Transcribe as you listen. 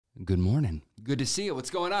Good morning. Good to see you. What's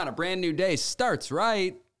going on? A brand new day starts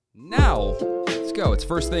right now. Let's go. It's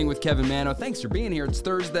First Thing with Kevin Mano. Thanks for being here. It's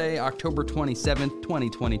Thursday, October 27th,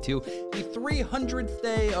 2022. The 300th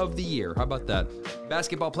day of the year. How about that?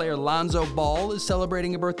 Basketball player Lonzo Ball is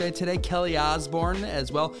celebrating a birthday today. Kelly Osbourne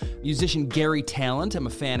as well. Musician Gary Talent. I'm a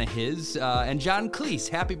fan of his. And John Cleese.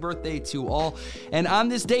 Happy birthday to all. And on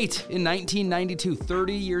this date in 1992,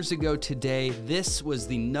 30 years ago today, this was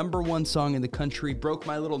the number one song in the country. Broke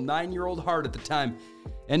my little 9-year-old heart at the time.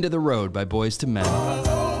 End of the Road by Boyz II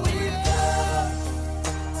Men.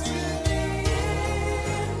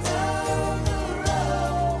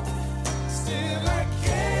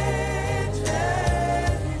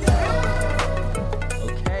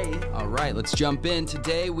 Let's jump in.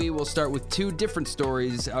 Today we will start with two different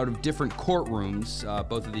stories out of different courtrooms.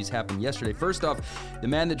 Both of these happened yesterday. First off, the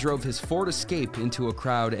man that drove his Ford Escape into a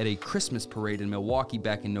crowd at a Christmas parade in Milwaukee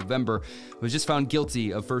back in November was just found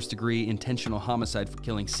guilty of first-degree intentional homicide for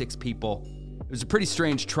killing 6 people. It was a pretty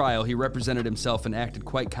strange trial. He represented himself and acted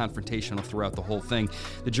quite confrontational throughout the whole thing.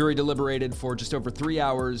 The jury deliberated for just over 3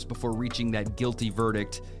 hours before reaching that guilty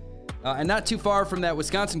verdict. And not too far from that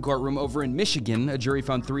Wisconsin courtroom over in Michigan, a jury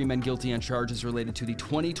found 3 men guilty on charges related to the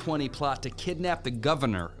 2020 plot to kidnap the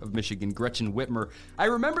governor of Michigan, Gretchen Whitmer. I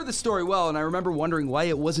remember the story well, and I remember wondering why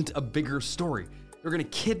it wasn't a bigger story. They're going to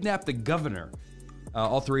kidnap the governor.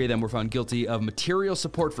 All 3 of them were found guilty of material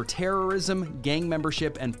support for terrorism, gang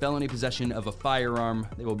membership, and felony possession of a firearm.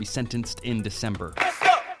 They will be sentenced in December.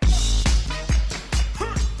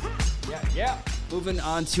 Yeah. Moving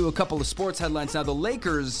on to a couple of sports headlines. Now, the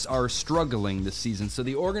Lakers are struggling this season, so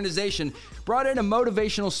the organization brought in a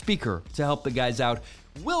motivational speaker to help the guys out,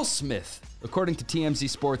 Will Smith. According to TMZ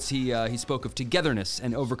Sports, he spoke of togetherness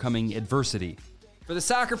and overcoming adversity. For the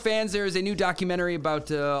soccer fans, there is a new documentary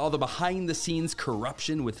about all the behind-the-scenes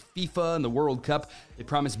corruption with FIFA and the World Cup. They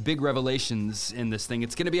promise big revelations in this thing.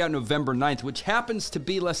 It's going to be out November 9th, which happens to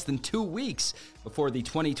be less than 2 weeks before the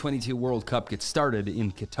 2022 World Cup gets started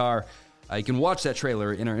in Qatar. You can watch that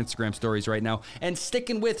trailer in our Instagram stories right now. And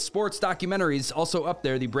sticking with sports documentaries, also up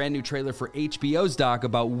there, the brand new trailer for HBO's doc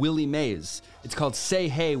about Willie Mays. It's called Say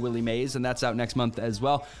Hey, Willie Mays, and that's out next month as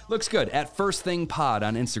well. Looks good. At First Thing Pod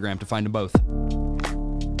on Instagram to find them both.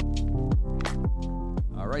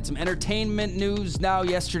 All right, some entertainment news now.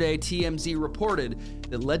 Yesterday, TMZ reported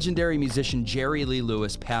that legendary musician Jerry Lee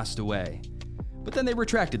Lewis passed away. But then they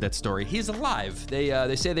retracted that story. He's alive.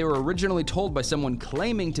 They say they were originally told by someone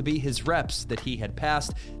claiming to be his reps that he had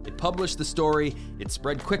passed. They published the story. It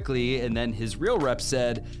spread quickly, and then his real rep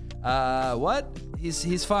said, what?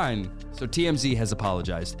 He's fine. So TMZ has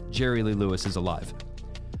apologized. Jerry Lee Lewis is alive.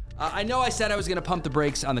 I know I said I was going to pump the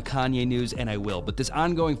brakes on the Kanye news, and I will, but this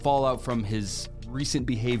ongoing fallout from his recent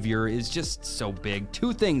behavior is just so big.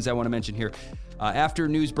 2 things I want to mention here. After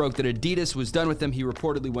news broke that Adidas was done with him, he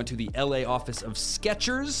reportedly went to the LA office of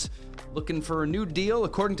Skechers looking for a new deal.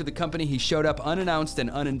 According to the company, he showed up unannounced and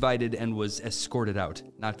uninvited and was escorted out.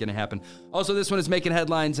 Not going to happen. Also, this one is making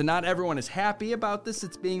headlines, and not everyone is happy about this.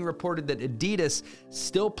 It's being reported that Adidas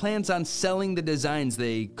still plans on selling the designs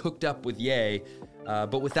they cooked up with Ye,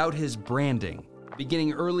 but without his branding.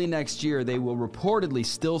 Beginning early next year, they will reportedly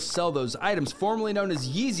still sell those items, formerly known as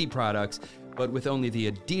Yeezy products, but with only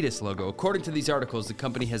the Adidas logo. According to these articles, the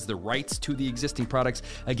company has the rights to the existing products.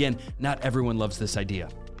 Again, not everyone loves this idea.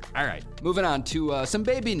 All right, moving on to some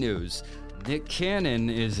baby news. Nick Cannon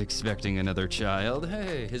is expecting another child.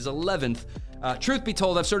 Hey, his 11th. Truth be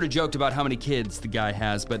told, I've sort of joked about how many kids the guy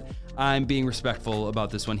has, but I'm being respectful about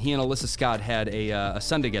this one. He and Alyssa Scott had a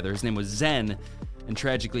son together. His name was Zen. And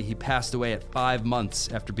tragically, he passed away at 5 months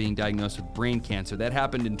after being diagnosed with brain cancer. That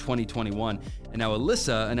happened in 2021. And now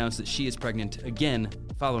Alyssa announced that she is pregnant again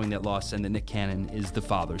following that loss and that Nick Cannon is the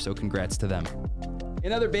father. So congrats to them.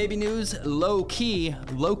 In other baby news, Loki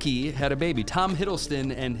had a baby. Tom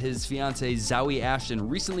Hiddleston and his fiancée Zawe Ashton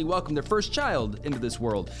recently welcomed their first child into this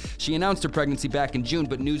world. She announced her pregnancy back in June,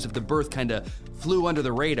 but news of the birth kind of flew under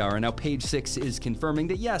the radar. And now Page Six is confirming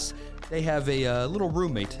that yes, they have a little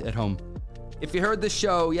roommate at home. If you heard this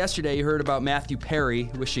show yesterday, you heard about Matthew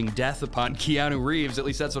Perry wishing death upon Keanu Reeves. At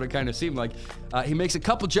least that's what it kind of seemed like. He makes a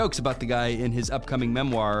couple jokes about the guy in his upcoming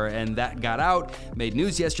memoir, and that got out, made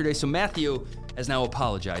news yesterday. So Matthew has now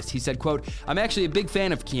apologized. He said, quote, "I'm actually a big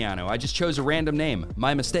fan of Keanu. I just chose a random name.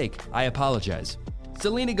 My mistake. I apologize."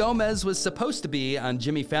 Selena Gomez was supposed to be on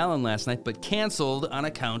Jimmy Fallon last night, but canceled on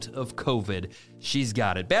account of COVID. She's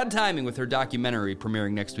got it. Bad timing with her documentary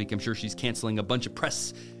premiering next week. I'm sure she's canceling a bunch of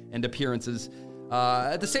press and appearances.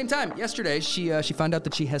 At the same time, yesterday, she found out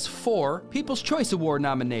that she has 4 People's Choice Award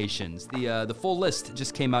nominations. The full list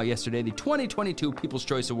just came out yesterday, the 2022 People's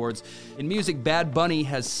Choice Awards. In music, Bad Bunny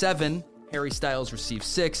has 7, Harry Styles received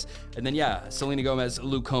 6, and then, Selena Gomez,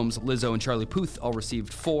 Luke Combs, Lizzo, and Charlie Puth all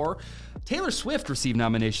received 4. Taylor Swift received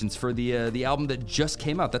nominations for the album that just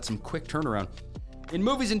came out. That's some quick turnaround. In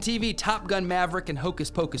movies and TV, Top Gun Maverick and Hocus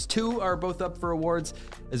Pocus 2 are both up for awards,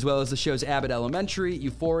 as well as the shows Abbott Elementary,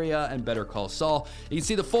 Euphoria, and Better Call Saul. You can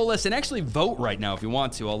see the full list and actually vote right now if you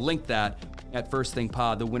want to. I'll link that at First Thing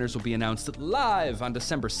Pod. The winners will be announced live on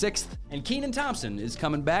December 6th, and Kenan Thompson is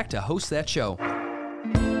coming back to host that show.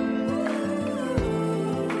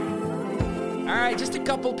 All right, just a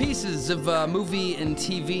couple pieces of movie and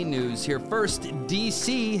TV news here. First,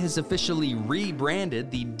 DC has officially rebranded.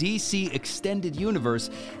 The DC Extended Universe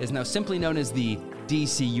is now simply known as the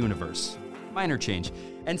DC Universe. Minor change.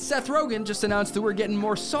 And Seth Rogen just announced that we're getting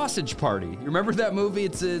more Sausage Party. You remember that movie?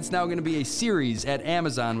 It's now going to be a series at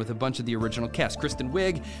Amazon with a bunch of the original cast. Kristen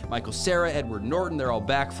Wiig, Michael Cera, Edward Norton, they're all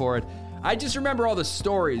back for it. I just remember all the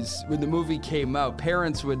stories when the movie came out.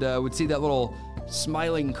 Parents would see that little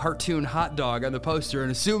smiling cartoon hot dog on the poster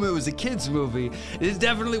and assume it was a kid's movie. It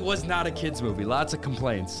definitely was not a kid's movie. Lots of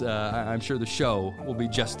complaints. I'm sure the show will be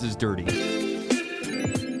just as dirty.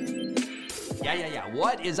 Yeah.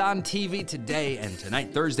 What is on TV today and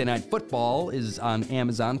tonight? Thursday Night Football is on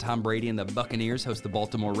Amazon. Tom Brady and the Buccaneers host the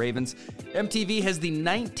Baltimore Ravens. MTV has the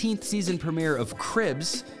 19th season premiere of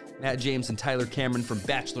Cribs. Matt James and Tyler Cameron from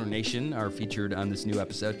Bachelor Nation are featured on this new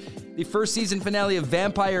episode. The first season finale of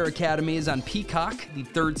Vampire Academy is on Peacock. The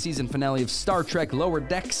third season finale of Star Trek Lower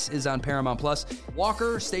Decks is on Paramount+.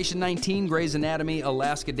 Walker, Station 19, Grey's Anatomy,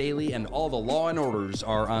 Alaska Daily, and all the Law and Orders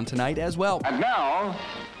are on tonight as well. And now,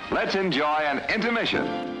 let's enjoy an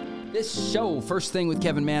intermission. This show, First Thing with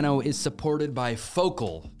Kevin Mano, is supported by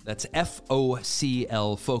Focal. That's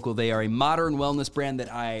F-O-C-L, Focal. They are a modern wellness brand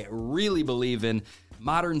that I really believe in.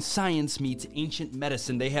 Modern science meets ancient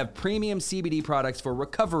medicine. They have premium CBD products for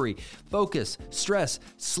recovery, focus, stress,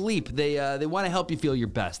 sleep. They want to help you feel your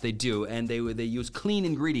best. They do, and they use clean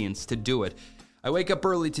ingredients to do it. I wake up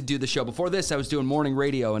early to do the show. Before this, I was doing morning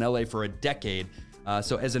radio in LA for a decade.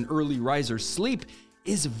 So as an early riser, sleep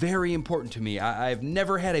is very important to me. I've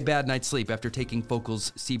never had a bad night's sleep after taking Focal's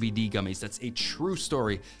CBD gummies. That's a true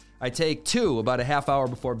story. I take 2 about a half hour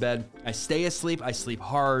before bed. I stay asleep, I sleep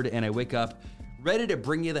hard, and I wake up ready to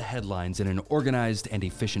bring you the headlines in an organized and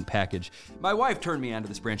efficient package. My wife turned me onto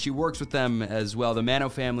this brand. She works with them as well. The Mano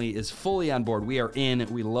family is fully on board. We are in.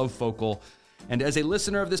 We love Focal. And as a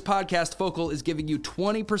listener of this podcast, Focal is giving you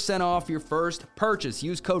 20% off your first purchase.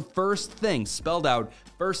 Use code FIRSTTHING, spelled out,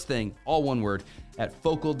 First Thing, all one word, at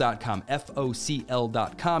Focal.com,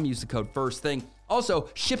 F-O-C-L.com. Use the code FIRSTTHING. Also,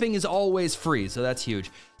 shipping is always free, so that's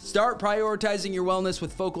huge. Start prioritizing your wellness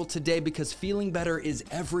with Focal today because feeling better is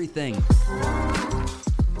everything.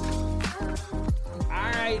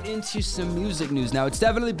 All right, into some music news now. It's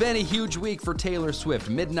definitely been a huge week for Taylor Swift.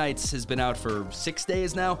 Midnights has been out for 6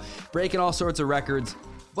 days now, breaking all sorts of records.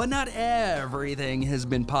 But not everything has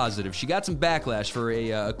been positive. She got some backlash for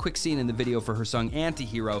a quick scene in the video for her song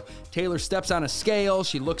Antihero. Taylor steps on a scale,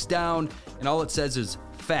 she looks down, and all it says is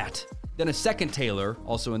fat. Then a second Taylor,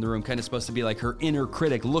 also in the room, kind of supposed to be like her inner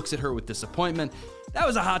critic, looks at her with disappointment. That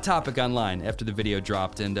was a hot topic online after the video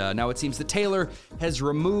dropped, and now it seems that Taylor has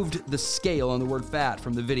removed the scale on the word fat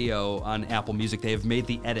from the video on Apple Music. They have made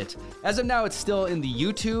the edit. As of now, it's still in the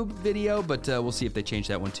YouTube video, but we'll see if they change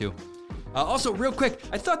that one too. Also, real quick,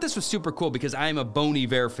 I thought this was super cool because I am a Bon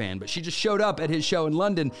Iver fan, but she just showed up at his show in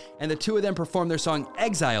London, and the two of them performed their song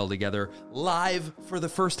Exile together live for the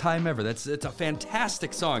first time ever. It's a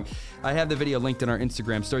fantastic song. I have the video linked in our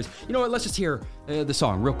Instagram stories. You know what? Let's just hear the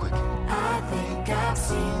song real quick. I think I've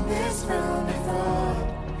seen this film before,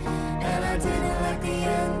 and I didn't like the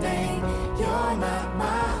ending. You're not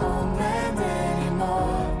my homeland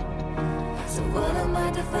anymore. So what am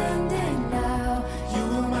I defending now? You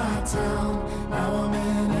were my town, now I'm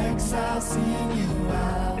in exile, seeing you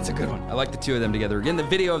out. It's a good one. I like the two of them together. Again, the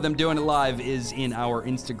video of them doing it live is in our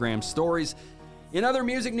Instagram stories. In other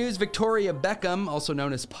music news, Victoria Beckham, also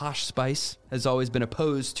known as Posh Spice, has always been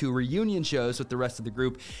opposed to reunion shows with the rest of the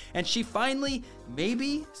group, and she finally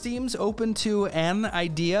maybe seems open to an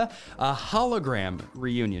idea, a hologram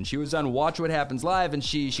reunion. She was on Watch What Happens Live, and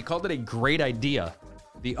she called it a great idea.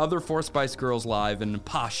 The other four Spice Girls live and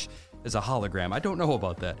Posh as a hologram. I don't know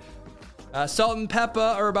about that. Salt and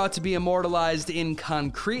Peppa are about to be immortalized in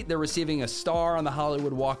concrete. They're receiving a star on the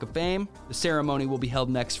Hollywood Walk of Fame. The ceremony will be held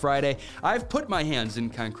next Friday. I've put my hands in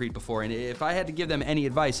concrete before, and if I had to give them any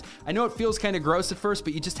advice, I know it feels kind of gross at first,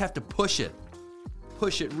 but you just have to push it.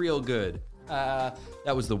 Push it real good.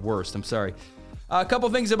 That was the worst. I'm sorry. A couple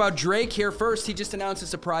things about Drake here. First, he just announced a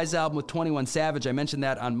surprise album with 21 Savage. I mentioned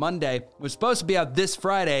that on Monday. It was supposed to be out this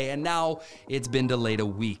Friday, and now it's been delayed a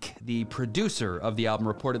week. The producer of the album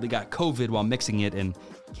reportedly got COVID while mixing it and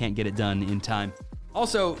can't get it done in time.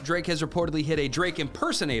 Also, Drake has reportedly hit a Drake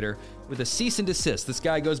impersonator with a cease and desist. This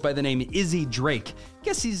guy goes by the name Izzy Drake.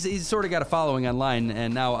 Guess he's sort of got a following online,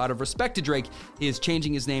 and now out of respect to Drake, he is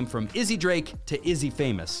changing his name from Izzy Drake to Izzy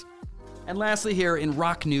Famous. And lastly here in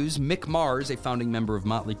rock news, Mick Mars, a founding member of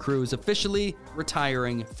Motley Crue, is officially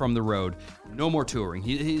retiring from the road. No more touring.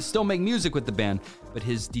 He's still making music with the band, but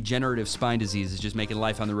his degenerative spine disease is just making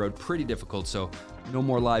life on the road pretty difficult, so no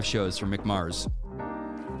more live shows for Mick Mars.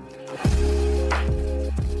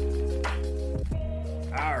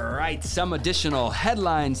 All right, some additional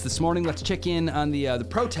headlines this morning. Let's check in on the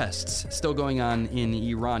protests still going on in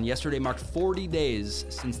Iran. Yesterday marked 40 days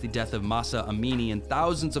since the death of Mahsa Amini, and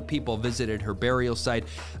thousands of people visited her burial site.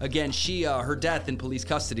 Again, her death in police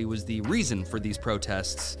custody was the reason for these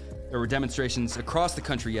protests. There were demonstrations across the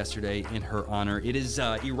country yesterday in her honor. It is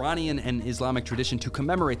Iranian and Islamic tradition to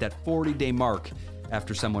commemorate that 40-day mark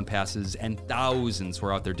after someone passes, and thousands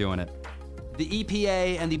were out there doing it. The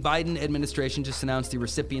EPA and the Biden administration just announced the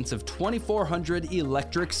recipients of 2,400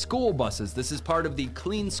 electric school buses. This is part of the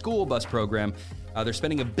Clean School Bus program. They're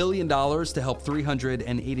spending $1 billion to help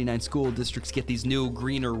 389 school districts get these new,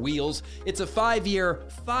 greener wheels. It's a 5-year,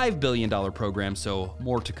 $5 billion program, so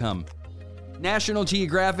more to come. National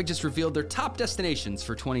Geographic just revealed their top destinations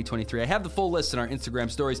for 2023. I have the full list in our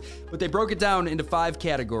Instagram stories, but they broke it down into 5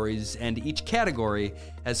 categories, and each category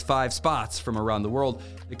has 5 spots from around the world.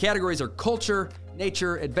 The categories are culture,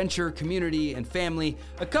 nature, adventure, community, and family.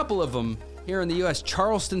 A couple of them here in the U.S.,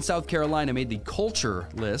 Charleston, South Carolina made the culture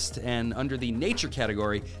list, and under the nature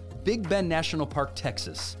category, Big Bend National Park,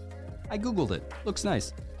 Texas. I Googled it. Looks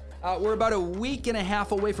nice. We're about a week and a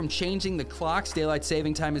half away from changing the clocks. Daylight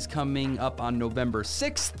saving time is coming up on November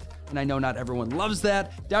 6th, and I know not everyone loves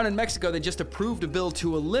that. Down in Mexico, they just approved a bill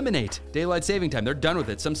to eliminate daylight saving time. They're done with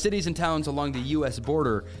it. Some cities and towns along the U.S.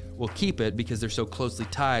 border will keep it because they're so closely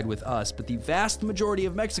tied with us, but the vast majority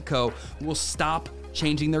of Mexico will stop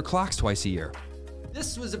changing their clocks twice a year.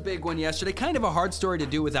 This was a big one yesterday. Kind of a hard story to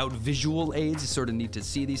do without visual aids. You sort of need to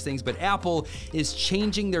see these things, but Apple is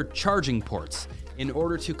changing their charging ports. In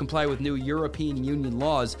order to comply with new European Union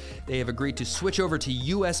laws, they have agreed to switch over to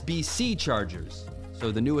USB-C chargers.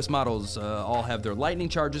 So the newest models all have their Lightning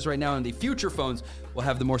chargers right now, and the future phones will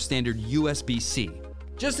have the more standard USB-C.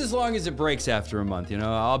 Just as long as it breaks after a month,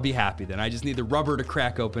 I'll be happy then. I just need the rubber to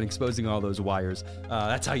crack open, exposing all those wires.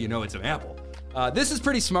 That's how you know it's an Apple. This is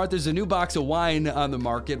pretty smart. There's a new box of wine on the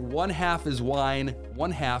market. 1/2 is wine,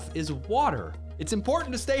 1/2 is water. It's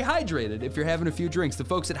important to stay hydrated if you're having a few drinks. The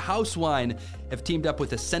folks at House Wine have teamed up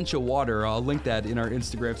with Essentia Water. I'll link that in our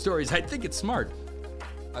Instagram stories. I think it's smart.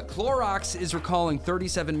 Clorox is recalling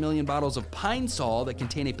 37 million bottles of Pine Sol that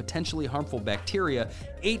contain a potentially harmful bacteria.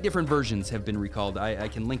 8 different versions have been recalled. I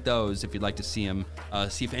can link those if you'd like to see them,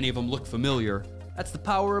 see if any of them look familiar. That's the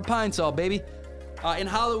power of Pine Sol, baby. In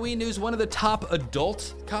Halloween news, one of the top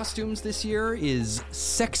adult costumes this year is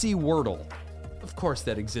Sexy Wordle. Of course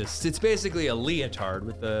that exists. It's basically a leotard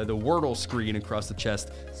with the Wordle screen across the chest,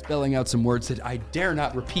 spelling out some words that I dare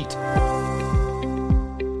not repeat.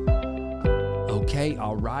 Okay,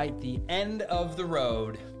 all right, the end of the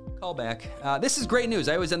road. Call back. This is great news.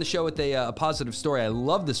 I always end the show with a positive story. I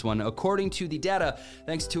love this one. According to the data,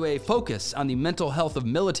 thanks to a focus on the mental health of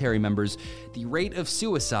military members, the rate of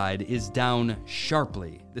suicide is down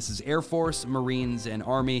sharply. This is Air Force, Marines, and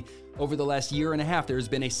Army. Over the last year and a half, there has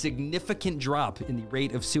been a significant drop in the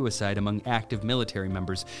rate of suicide among active military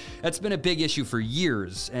members. That's been a big issue for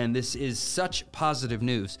years, and this is such positive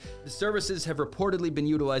news. The services have reportedly been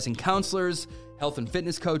utilizing counselors, health and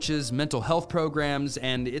fitness coaches, mental health programs,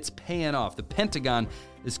 and it's paying off. The Pentagon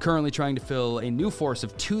is currently trying to fill a new force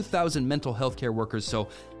of 2,000 mental health care workers, so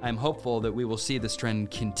I'm hopeful that we will see this trend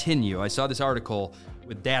continue. I saw this article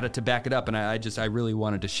with data to back it up, and I really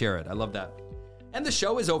wanted to share it. I love that. And the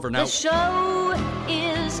show is over now. The show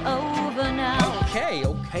is over now. Okay.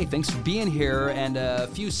 Thanks for being here. And a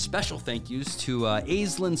few special thank yous to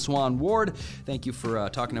Aislinn Swan Ward. Thank you for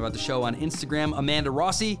talking about the show on Instagram. Amanda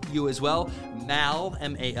Rossi, you as well. Mal,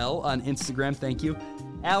 M-A-L, on Instagram. Thank you.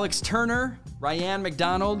 Alex Turner, Ryan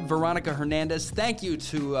McDonald, Veronica Hernandez. Thank you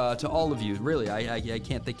to all of you. Really, I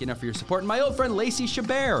can't thank you enough for your support. And my old friend Lacey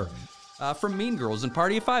Chabert. From Mean Girls and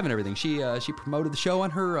Party of Five and everything. She promoted the show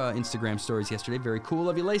on her Instagram stories yesterday. Very cool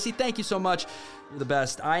of you, Lacey. Thank you so much. You're the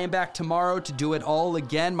best. I am back tomorrow to do it all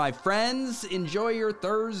again. My friends, enjoy your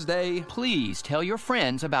Thursday. Please tell your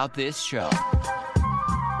friends about this show.